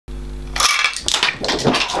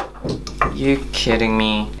You kidding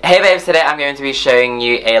me? Hey babes, today I'm going to be showing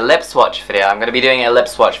you a lip swatch video. I'm going to be doing a lip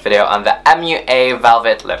swatch video on the MUA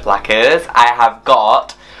Velvet Lip Lacquers. I have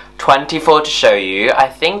got 24 to show you. I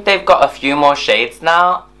think they've got a few more shades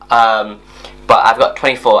now, but I've got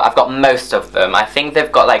 24. I've got most of them. I think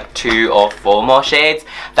they've got like 2 or 4 more shades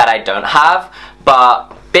that I don't have,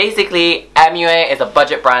 but basically MUA is a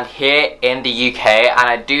budget brand here in the UK, and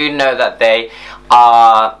I do know that they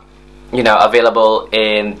are, you know, available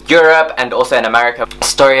in Europe and also in America.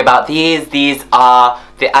 Story about these are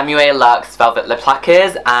the MUA Luxe Velvet Lip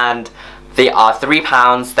Lacquers, and they are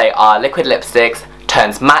 £3. They are liquid lipsticks,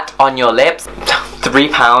 turns matte on your lips.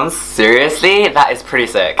 £3? Seriously? That is pretty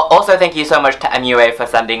sick. Also, thank you so much to MUA for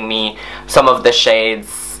sending me some of the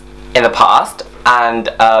shades in the past, and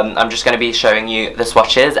I'm just going to be showing you the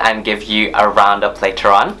swatches and give you a roundup later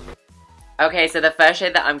on. Okay, so the first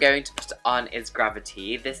shade that I'm going to put on is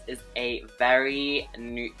Gravity. This is a very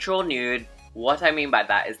neutral nude. What I mean by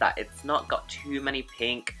that is that it's not got too many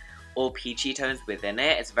pink or peachy tones within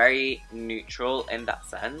it. It's very neutral in that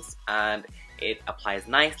sense, and it applies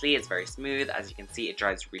nicely. It's very smooth. As you can see, it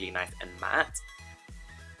dries really nice and matte.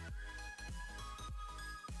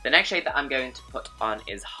 The next shade that I'm going to put on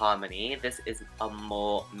is Harmony. This is a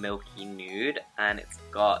more milky nude, and it's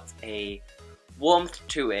got a warmth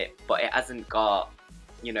to it, but it hasn't got,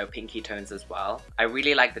 you know, pinky tones as well. I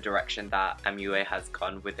really like the direction that MUA has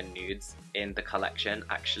gone with the nudes in the collection,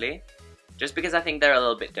 actually, just because I think they're a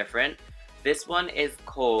little bit different. This one is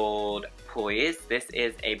called Poise. This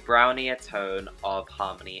is a brownier tone of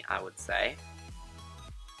Harmony, I would say.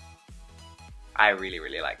 I really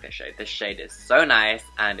like this shade. This shade is so nice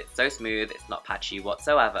and it's so smooth. It's not patchy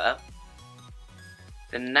whatsoever.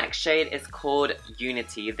 The next shade is called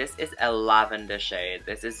Unity. This is a lavender shade.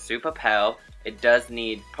 This is super pale. It does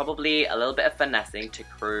need probably a little bit of finessing to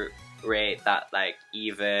create that like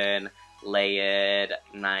even, layered,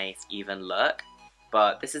 nice, even look.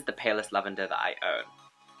 But this is the palest lavender that I own.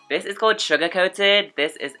 This is called Sugar Coated.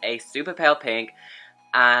 This is a super pale pink,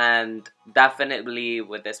 and definitely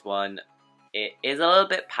with this one, it is a little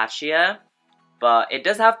bit patchier, but it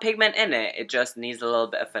does have pigment in it. It just needs a little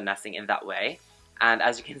bit of finessing in that way. And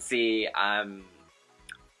as you can see,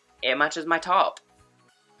 it matches my top.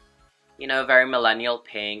 You know, very millennial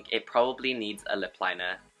pink. It probably needs a lip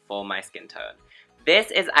liner for my skin tone.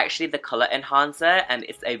 This is actually the color enhancer, and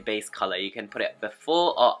it's a base color. You can put it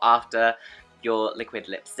before or after your liquid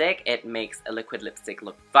lipstick. It makes a liquid lipstick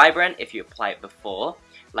look vibrant if you apply it before,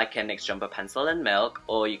 like a NYX Jumbo Pencil in Milk,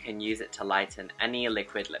 or you can use it to lighten any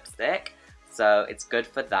liquid lipstick. So it's good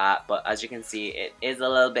for that, but as you can see, it is a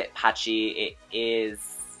little bit patchy. It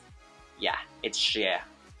is, yeah, it's sheer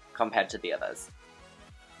compared to the others.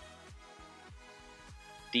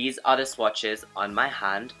 These are the swatches on my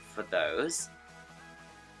hand for those.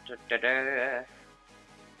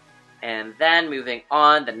 And then moving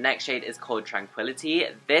on, the next shade is called Tranquility.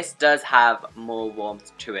 This does have more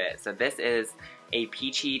warmth to it. So this is a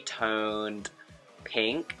peachy toned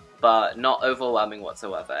pink, but not overwhelming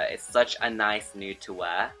whatsoever. It's such a nice nude to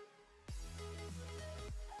wear.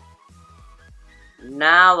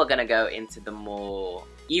 Now we're gonna go into the more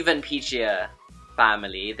even peachier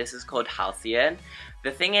family. This is called Halcyon.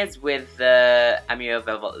 The thing is with the MUA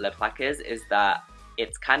Velvet Lip Lacquers is that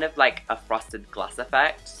it's kind of like a frosted glass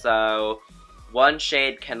effect. So one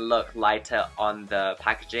shade can look lighter on the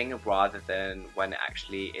packaging rather than when it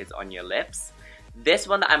actually is on your lips. This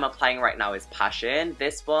one that I'm applying right now is Passion.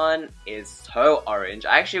 This one is so orange.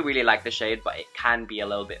 I actually really like the shade, but it can be a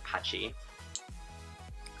little bit patchy.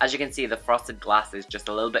 As you can see, the frosted glass is just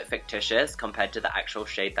a little bit fictitious compared to the actual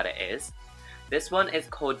shade that it is. This one is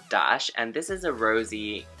called Dash, and this is a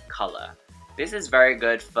rosy color. This is very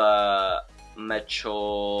good for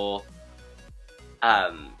mature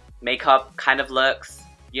makeup kind of looks.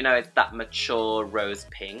 You know, it's that mature rose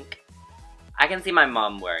pink. I can see my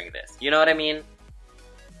mom wearing this. You know what I mean?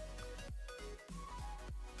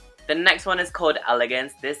 The next one is called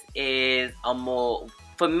Elegance. This is a more,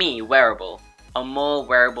 for me, wearable. A more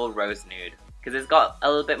wearable rose nude. Because it's got a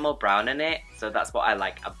little bit more brown in it. So that's what I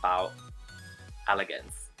like about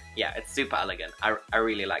Elegance. Yeah, it's super elegant. I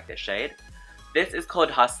really like this shade. This is called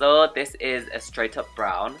Hustle. This is a straight up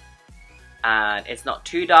brown. And it's not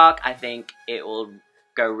too dark. I think it will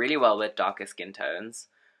go really well with darker skin tones.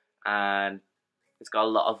 And it's got a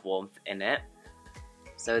lot of warmth in it.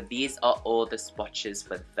 So these are all the swatches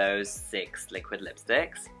for those 6 liquid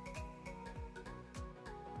lipsticks.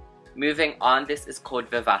 Moving on, this is called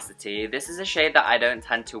Vivacity. This is a shade that I don't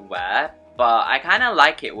tend to wear, but I kind of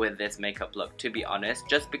like it with this makeup look, to be honest,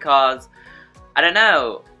 just because, I don't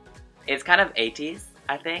know, it's kind of 80s,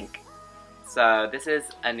 I think. So this is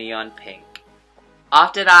a neon pink.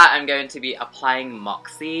 After that, I'm going to be applying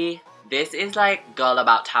Moxie. This is like Girl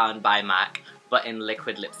About Town by MAC, but in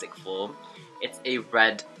liquid lipstick form. It's a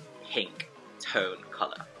red pink tone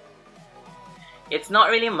color. It's not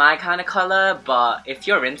really my kind of color, but if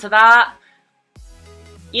you're into that,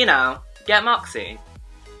 you know, get Moxie.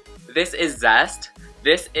 This is Zest.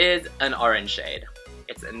 This is an orange shade.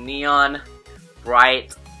 It's a neon,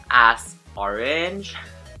 bright ass orange.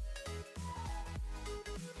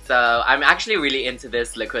 So I'm actually really into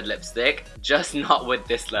this liquid lipstick, just not with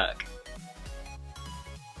this look.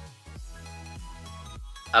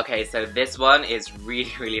 Okay, so this one is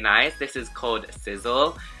really nice. This is called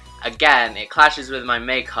Sizzle. Again, it clashes with my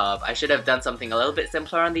makeup. I should have done something a little bit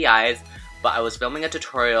simpler on the eyes, but I was filming a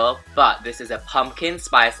tutorial. But this is a pumpkin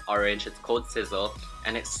spice orange. It's called Sizzle,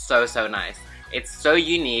 and it's so nice. It's so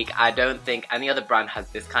unique. I don't think any other brand has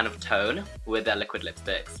this kind of tone with their liquid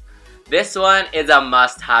lipsticks. This one is a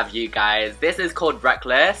must-have, you guys. This is called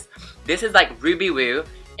Reckless. This is like Ruby Woo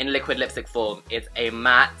in liquid lipstick form. It's a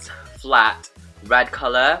matte, flat, red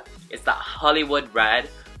color. It's that Hollywood red.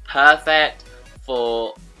 Perfect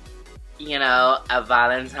for, you know, a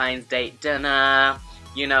Valentine's Day dinner.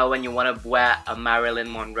 You know, when you want to wear a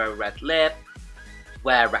Marilyn Monroe red lip.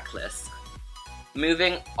 Wear Reckless.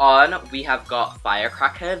 Moving on, we have got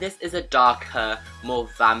Firecracker. This is a darker, more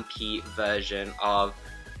vampy version of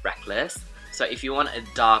Reckless. So if you want a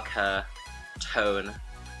darker tone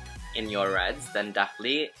in your reds, then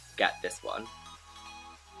definitely get this one.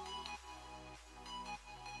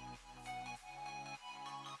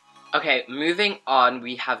 Okay, moving on,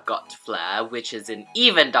 we have got Flare, which is an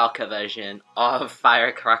even darker version of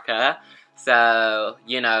Firecracker. So,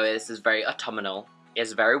 you know, this is very autumnal.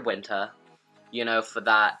 It's very winter. You know, for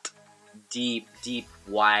that deep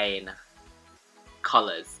wine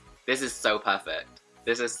colors. This is so perfect.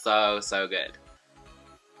 This is so good.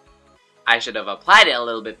 I should have applied it a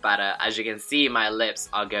little bit better. As you can see, my lips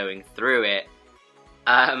are going through it.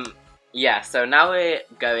 Yeah, so now we're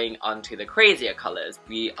going on to the crazier colors.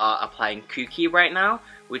 We are applying Kooky right now,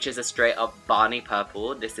 which is a straight up Barney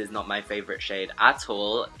purple. This is not my favorite shade at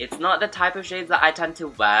all. It's not the type of shades that I tend to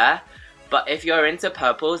wear, but if you're into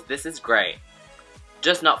purples, this is great.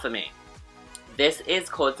 Just not for me. This is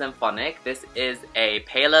called Symphonic. This is a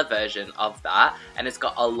paler version of that, and it's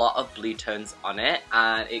got a lot of blue tones on it,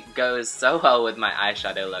 and it goes so well with my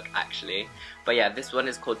eyeshadow look actually. But yeah, this one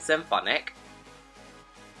is called Symphonic.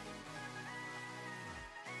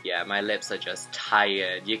 Yeah, my lips are just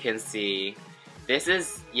tired. You can see. This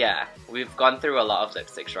is, yeah, we've gone through a lot of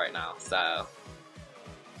lipsticks right now, so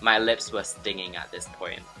my lips were stinging at this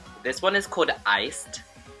point. This one is called Iced.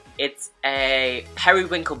 It's a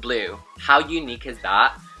periwinkle blue. How unique is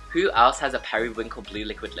that? Who else has a periwinkle blue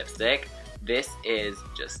liquid lipstick? This is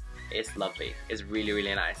just, it's lovely. It's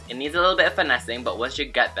really nice. It needs a little bit of finessing, but once you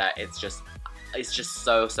get there, it's just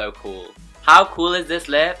so cool. How cool is this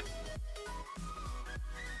lip?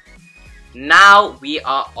 Now we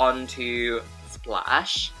are on to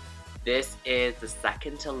Splash. This is the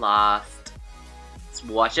second to last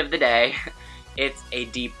swatch of the day. It's a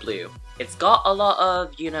deep blue. It's got a lot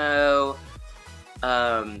of, you know,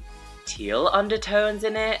 teal undertones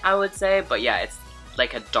in it, I would say. But yeah, it's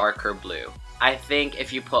like a darker blue. I think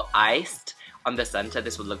if you put Iced on the center,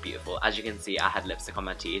 this would look beautiful. As you can see, I had lipstick on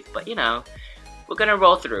my teeth. But you know, we're gonna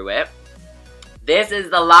roll through it. This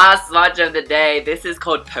is the last swatch of the day. This is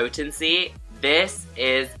called Potency. This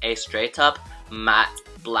is a straight up matte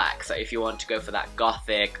black. So if you want to go for that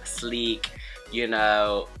gothic, sleek, you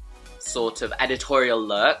know, sort of editorial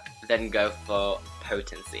look, then go for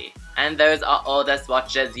Potency. And those are all the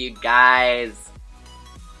swatches, you guys.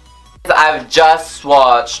 I've just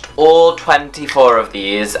swatched all 24 of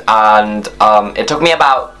these, and it took me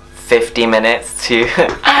about 50 minutes to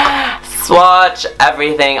swatch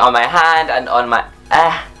everything on my hand and on my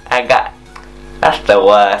that's the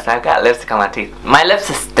worst. I've got lipstick on my teeth. My lips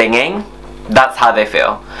are stinging. That's how they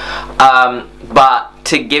feel. But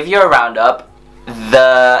to give you a roundup,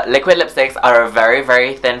 the liquid lipsticks are a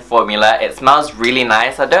very thin formula. It smells really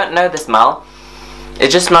nice. I don't know the smell. It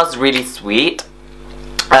just smells really sweet.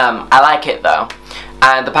 I like it though.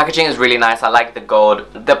 And the packaging is really nice. I like the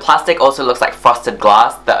gold. The plastic also looks like frosted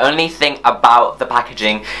glass. The only thing about the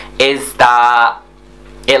packaging is that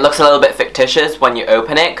it looks a little bit fictitious when you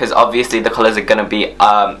open it, because obviously the colours are going to be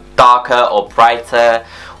darker or brighter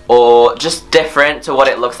or just different to what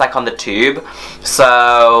it looks like on the tube.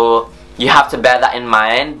 So you have to bear that in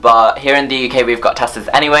mind, but here in the UK we've got testers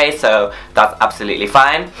anyway, so that's absolutely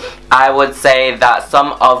fine. I would say that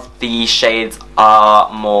some of the shades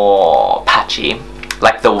are more patchy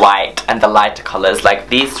like the white and the lighter colors. Like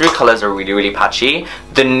these three colors are really, really patchy.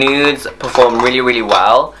 The nudes perform really, really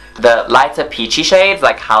well. The lighter peachy shades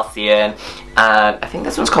like Halcyon and I think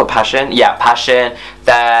this one's called Passion. Yeah, Passion.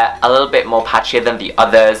 They're a little bit more patchier than the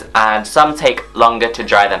others, and some take longer to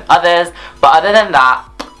dry than others. But other than that,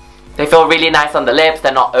 they feel really nice on the lips.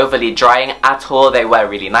 They're not overly drying at all. They wear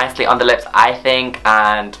really nicely on the lips, I think.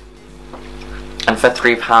 And for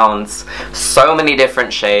 £3, so many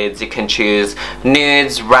different shades. You can choose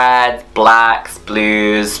nudes, reds, blacks,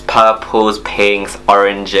 blues, purples, pinks,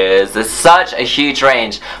 oranges. There's such a huge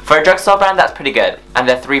range. For a drugstore brand, that's pretty good. And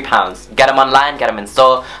they're £3. Get them online, get them in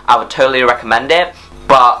store. I would totally recommend it.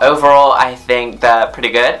 But overall, I think they're pretty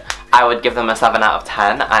good. I would give them a 7 out of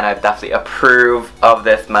 10, and I definitely approve of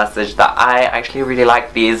this message that I actually really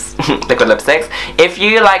like these liquid lipsticks. If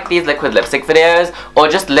you like these liquid lipstick videos, or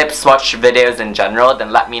just lip swatch videos in general,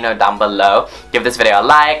 then let me know down below. Give this video a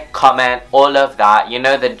like, comment, all of that. You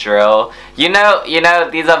know the drill. You know,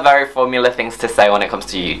 these are very formula things to say when it comes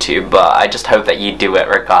to YouTube, but I just hope that you do it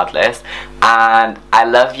regardless. And I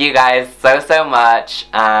love you guys so, so much,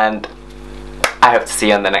 and I hope to see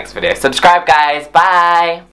you in the next video. Subscribe, guys. Bye!